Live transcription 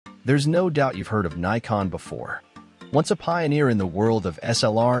There's no doubt you've heard of Nikon before. Once a pioneer in the world of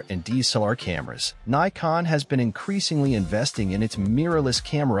SLR and DSLR cameras, Nikon has been increasingly investing in its mirrorless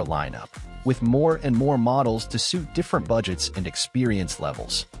camera lineup, with more and more models to suit different budgets and experience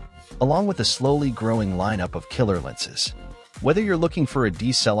levels, along with a slowly growing lineup of killer lenses. Whether you're looking for a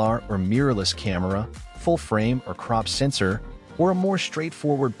DSLR or mirrorless camera, full frame or crop sensor, or a more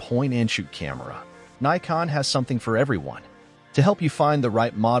straightforward point-and-shoot camera, Nikon has something for everyone. To help you find the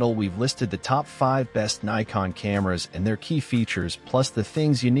right model, we've listed the top 5 best Nikon cameras and their key features, plus the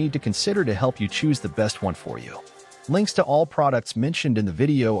things you need to consider to help you choose the best one for you. Links to all products mentioned in the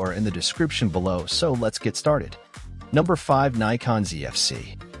video are in the description below, so let's get started. Number 5. Nikon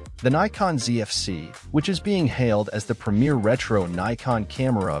ZFC. The Nikon ZFC, which is being hailed as the premier retro Nikon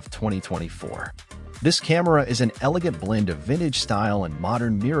camera of 2024. This camera is an elegant blend of vintage style and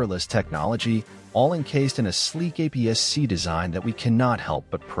modern mirrorless technology, all encased in a sleek APS-C design that we cannot help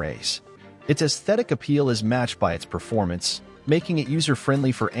but praise. Its aesthetic appeal is matched by its performance, making it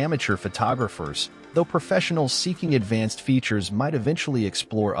user-friendly for amateur photographers, though professionals seeking advanced features might eventually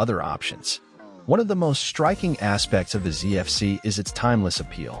explore other options. One of the most striking aspects of the ZFC is its timeless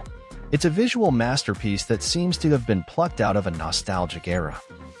appeal. It's a visual masterpiece that seems to have been plucked out of a nostalgic era.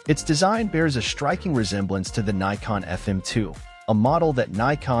 Its design bears a striking resemblance to the Nikon FM2, a model that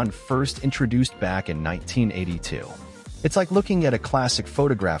Nikon first introduced back in 1982. It's like looking at a classic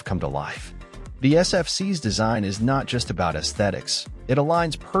photograph come to life. The SFC's design is not just about aesthetics, it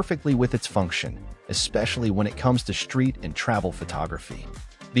aligns perfectly with its function, especially when it comes to street and travel photography.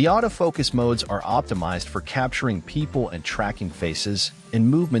 The autofocus modes are optimized for capturing people and tracking faces and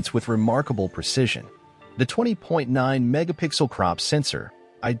movements with remarkable precision. The 20.9 megapixel crop sensor,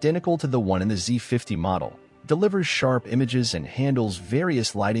 identical to the one in the Z50 model, delivers sharp images and handles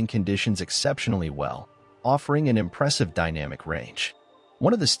various lighting conditions exceptionally well, offering an impressive dynamic range.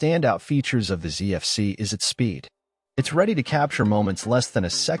 One of the standout features of the ZFC is its speed. It's ready to capture moments less than a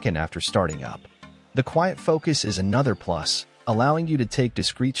second after starting up. The quiet focus is another plus, allowing you to take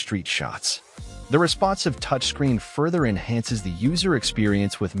discrete street shots. The responsive touchscreen further enhances the user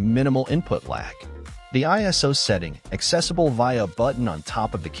experience with minimal input lag. The ISO setting, accessible via a button on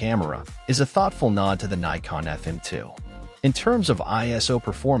top of the camera, is a thoughtful nod to the Nikon FM2. In terms of ISO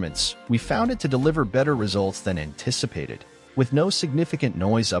performance, we found it to deliver better results than anticipated, with no significant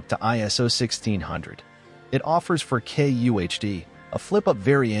noise up to ISO 1600. It offers 4K UHD, a flip-up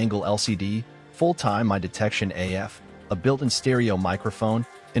vari-angle LCD, full-time eye detection AF, a built-in stereo microphone,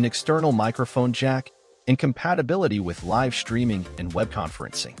 an external microphone jack, and compatibility with live streaming and web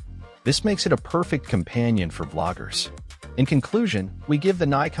conferencing. This makes it a perfect companion for vloggers. In conclusion, we give the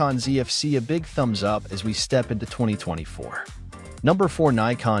Nikon ZFC a big thumbs up as we step into 2024. Number 4.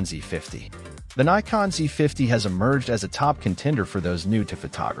 Nikon Z50. The Nikon Z50 has emerged as a top contender for those new to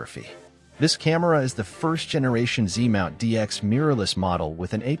photography. This camera is the first-generation Z-mount DX mirrorless model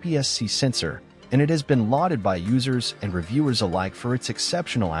with an APS-C sensor, and it has been lauded by users and reviewers alike for its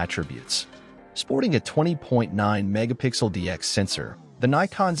exceptional attributes. Sporting a 20.9 megapixel DX sensor, the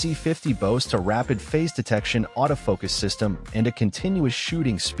Nikon Z50 boasts a rapid phase detection autofocus system and a continuous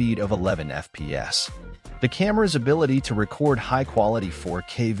shooting speed of 11 FPS. The camera's ability to record high-quality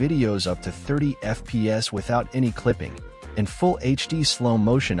 4K videos up to 30 FPS without any clipping, and full HD slow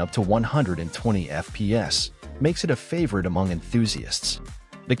motion up to 120 FPS, makes it a favorite among enthusiasts.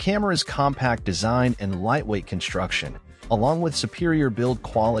 The camera's compact design and lightweight construction, along with superior build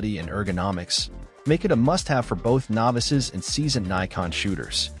quality and ergonomics, make it a must-have for both novices and seasoned Nikon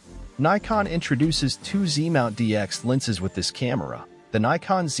shooters. Nikon introduces 2 Z-mount DX lenses with this camera, the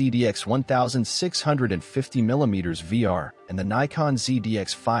Nikon ZDX 1650mm VR and the Nikon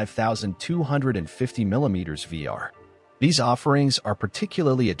ZDX 5250mm VR. These offerings are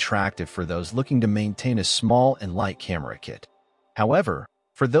particularly attractive for those looking to maintain a small and light camera kit. However,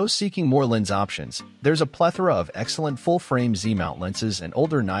 for those seeking more lens options, there's a plethora of excellent full-frame Z-mount lenses and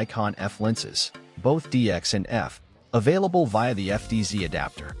older Nikon F lenses, both DX and F, available via the FDZ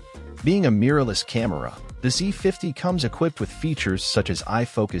adapter. Being a mirrorless camera, the Z50 comes equipped with features such as eye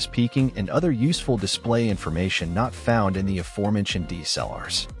focus peaking and other useful display information not found in the aforementioned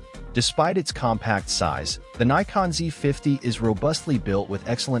DSLRs. Despite its compact size, the Nikon Z50 is robustly built with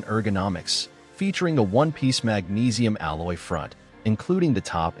excellent ergonomics, featuring a one-piece magnesium alloy front, including the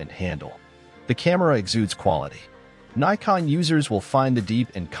top and handle. The camera exudes quality. Nikon users will find the deep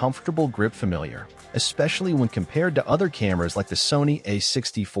and comfortable grip familiar, especially when compared to other cameras like the Sony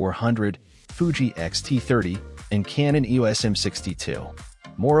a6400, Fuji X-T30, and Canon EOS M62.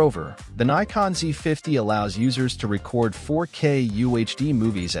 Moreover, the Nikon Z50 allows users to record 4K UHD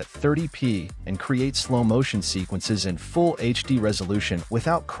movies at 30p and create slow-motion sequences in full HD resolution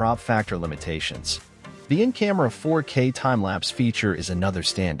without crop factor limitations. The in-camera 4K time-lapse feature is another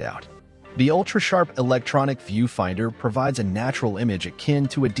standout. The ultra-sharp electronic viewfinder provides a natural image akin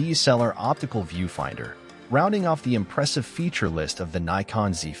to a DSLR optical viewfinder, rounding off the impressive feature list of the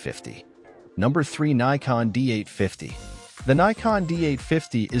Nikon Z50. Number 3. Nikon D850. The Nikon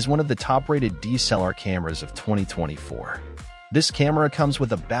D850 is one of the top-rated DSLR cameras of 2024. This camera comes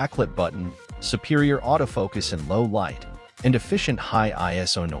with a backlit button, superior autofocus in low light, and efficient high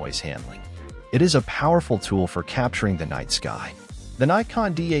ISO noise handling. It is a powerful tool for capturing the night sky. The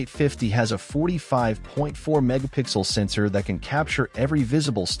Nikon D850 has a 45.4 megapixel sensor that can capture every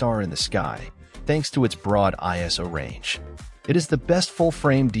visible star in the sky, thanks to its broad ISO range. It is the best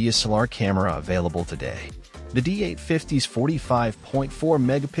full-frame DSLR camera available today. The D850's 45.4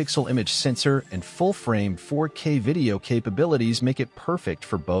 megapixel image sensor and full-frame 4K video capabilities make it perfect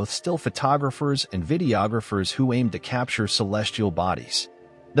for both still photographers and videographers who aim to capture celestial bodies.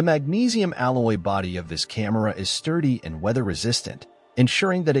 The magnesium alloy body of this camera is sturdy and weather-resistant,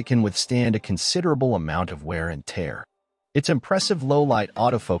 ensuring that it can withstand a considerable amount of wear and tear. Its impressive low-light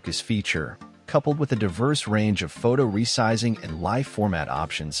autofocus feature, coupled with a diverse range of photo resizing and live format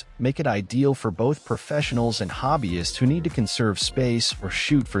options, make it ideal for both professionals and hobbyists who need to conserve space or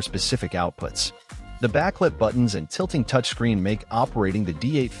shoot for specific outputs. The backlit buttons and tilting touchscreen make operating the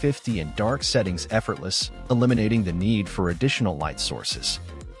D850 in dark settings effortless, eliminating the need for additional light sources.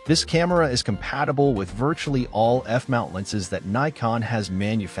 This camera is compatible with virtually all f-mount lenses that Nikon has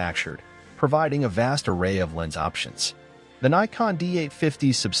manufactured, providing a vast array of lens options. The Nikon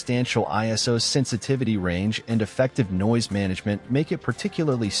D850's substantial ISO sensitivity range and effective noise management make it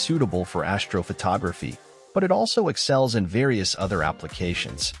particularly suitable for astrophotography, but it also excels in various other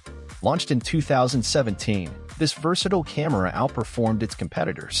applications. Launched in 2017, this versatile camera outperformed its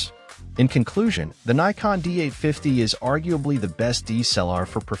competitors. In conclusion, the Nikon D850 is arguably the best DSLR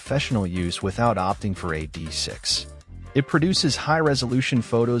for professional use without opting for a D6. It produces high-resolution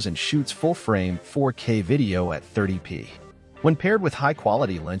photos and shoots full-frame 4K video at 30p. When paired with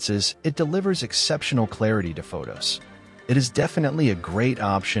high-quality lenses, it delivers exceptional clarity to photos. It is definitely a great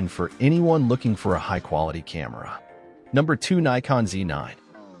option for anyone looking for a high-quality camera. Number 2. Nikon Z9.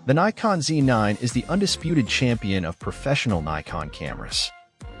 The Nikon Z9 is the undisputed champion of professional Nikon cameras.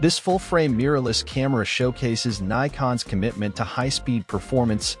 This full-frame mirrorless camera showcases Nikon's commitment to high-speed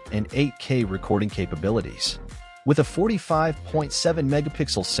performance and 8K recording capabilities. With a 45.7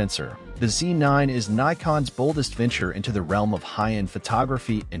 megapixel sensor, the Z9 is Nikon's boldest venture into the realm of high-end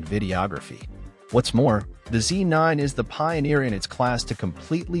photography and videography. What's more, the Z9 is the pioneer in its class to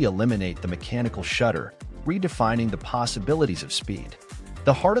completely eliminate the mechanical shutter, redefining the possibilities of speed.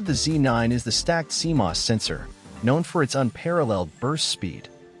 The heart of the Z9 is the stacked CMOS sensor, known for its unparalleled burst speed,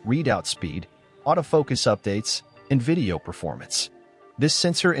 readout speed, autofocus updates, and video performance. This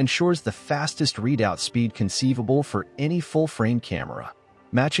sensor ensures the fastest readout speed conceivable for any full-frame camera,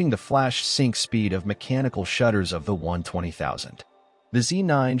 matching the flash sync speed of mechanical shutters of the 120,000. The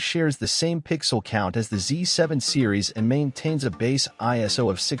Z9 shares the same pixel count as the Z7 series and maintains a base ISO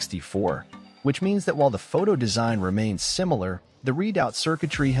of 64, which means that while the photo design remains similar, the readout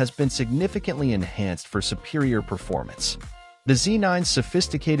circuitry has been significantly enhanced for superior performance. The Z9's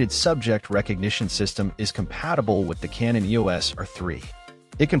sophisticated subject recognition system is compatible with the Canon EOS R3.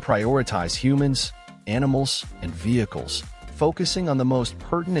 It can prioritize humans, animals, and vehicles, focusing on the most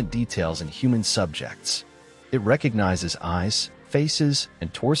pertinent details in human subjects. It recognizes eyes, faces,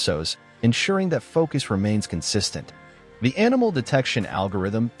 and torsos, ensuring that focus remains consistent. The animal detection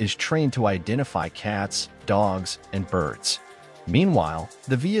algorithm is trained to identify cats, dogs, and birds. Meanwhile,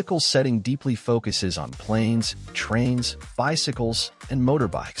 the vehicle setting deeply focuses on planes, trains, bicycles, and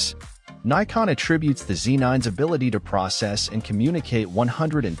motorbikes. Nikon attributes the Z9's ability to process and communicate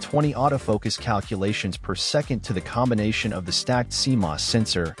 120 autofocus calculations per second to the combination of the stacked CMOS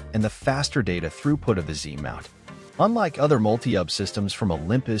sensor and the faster data throughput of the Z-mount. Unlike other multi-hub systems from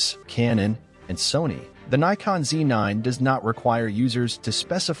Olympus, Canon, and Sony, the Nikon Z9 does not require users to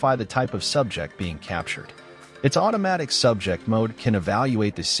specify the type of subject being captured. Its automatic subject mode can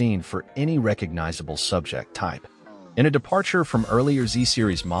evaluate the scene for any recognizable subject type. In a departure from earlier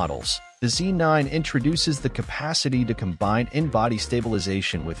Z-series models, the Z9 introduces the capacity to combine in-body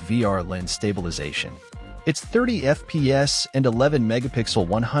stabilization with VR lens stabilization. Its 30 fps and 11 megapixel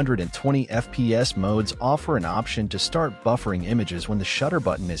 120 fps modes offer an option to start buffering images when the shutter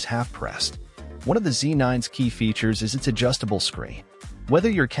button is half pressed. One of the Z9's key features is its adjustable screen. Whether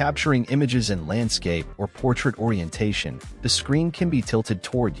you're capturing images in landscape or portrait orientation, the screen can be tilted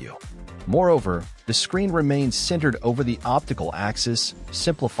toward you. Moreover, the screen remains centered over the optical axis,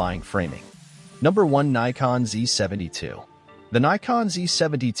 simplifying framing. Number 1. Nikon Z72. The Nikon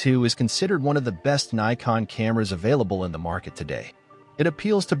Z72 is considered one of the best Nikon cameras available in the market today. It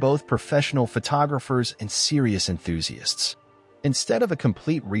appeals to both professional photographers and serious enthusiasts. Instead of a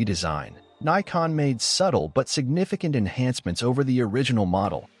complete redesign, Nikon made subtle but significant enhancements over the original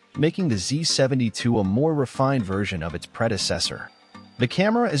model, making the Z72 a more refined version of its predecessor. The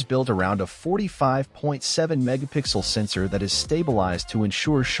camera is built around a 45.7-megapixel sensor that is stabilized to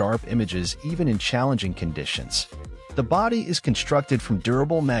ensure sharp images even in challenging conditions. The body is constructed from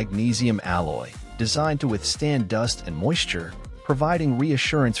durable magnesium alloy, designed to withstand dust and moisture, providing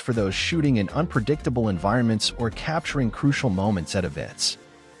reassurance for those shooting in unpredictable environments or capturing crucial moments at events.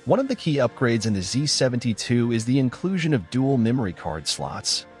 One of the key upgrades in the Z72 is the inclusion of dual memory card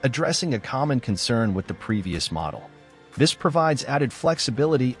slots, addressing a common concern with the previous model. This provides added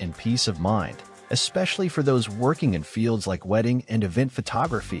flexibility and peace of mind, especially for those working in fields like wedding and event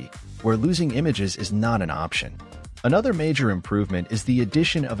photography, where losing images is not an option. Another major improvement is the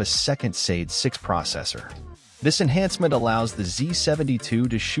addition of a second SAID 6 processor. This enhancement allows the Z72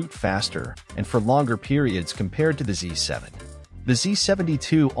 to shoot faster and for longer periods compared to the Z7. The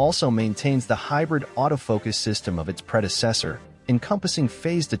Z72 also maintains the hybrid autofocus system of its predecessor, encompassing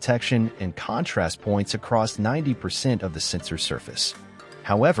phase detection and contrast points across 90% of the sensor surface.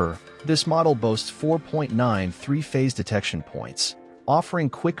 However, this model boasts 4.9 three-phase detection points, offering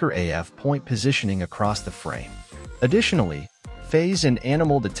quicker AF point positioning across the frame. Additionally, phase and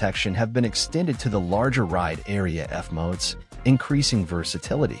animal detection have been extended to the larger wide area F modes, increasing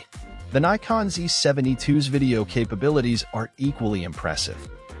versatility. The Nikon Z72's video capabilities are equally impressive.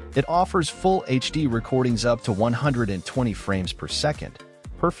 It offers full HD recordings up to 120 frames per second,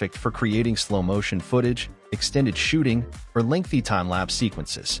 perfect for creating slow-motion footage, extended shooting, or lengthy time-lapse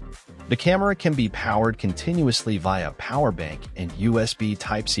sequences. The camera can be powered continuously via power bank and USB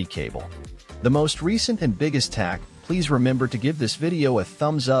Type-C cable. The most recent and biggest tech. Please remember to give this video a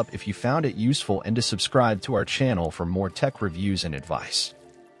thumbs up if you found it useful and to subscribe to our channel for more tech reviews and advice.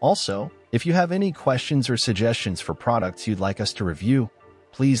 Also, if you have any questions or suggestions for products you'd like us to review,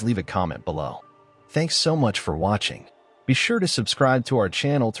 please leave a comment below. Thanks so much for watching. Be sure to subscribe to our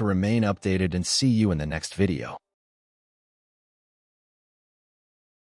channel to remain updated and see you in the next video.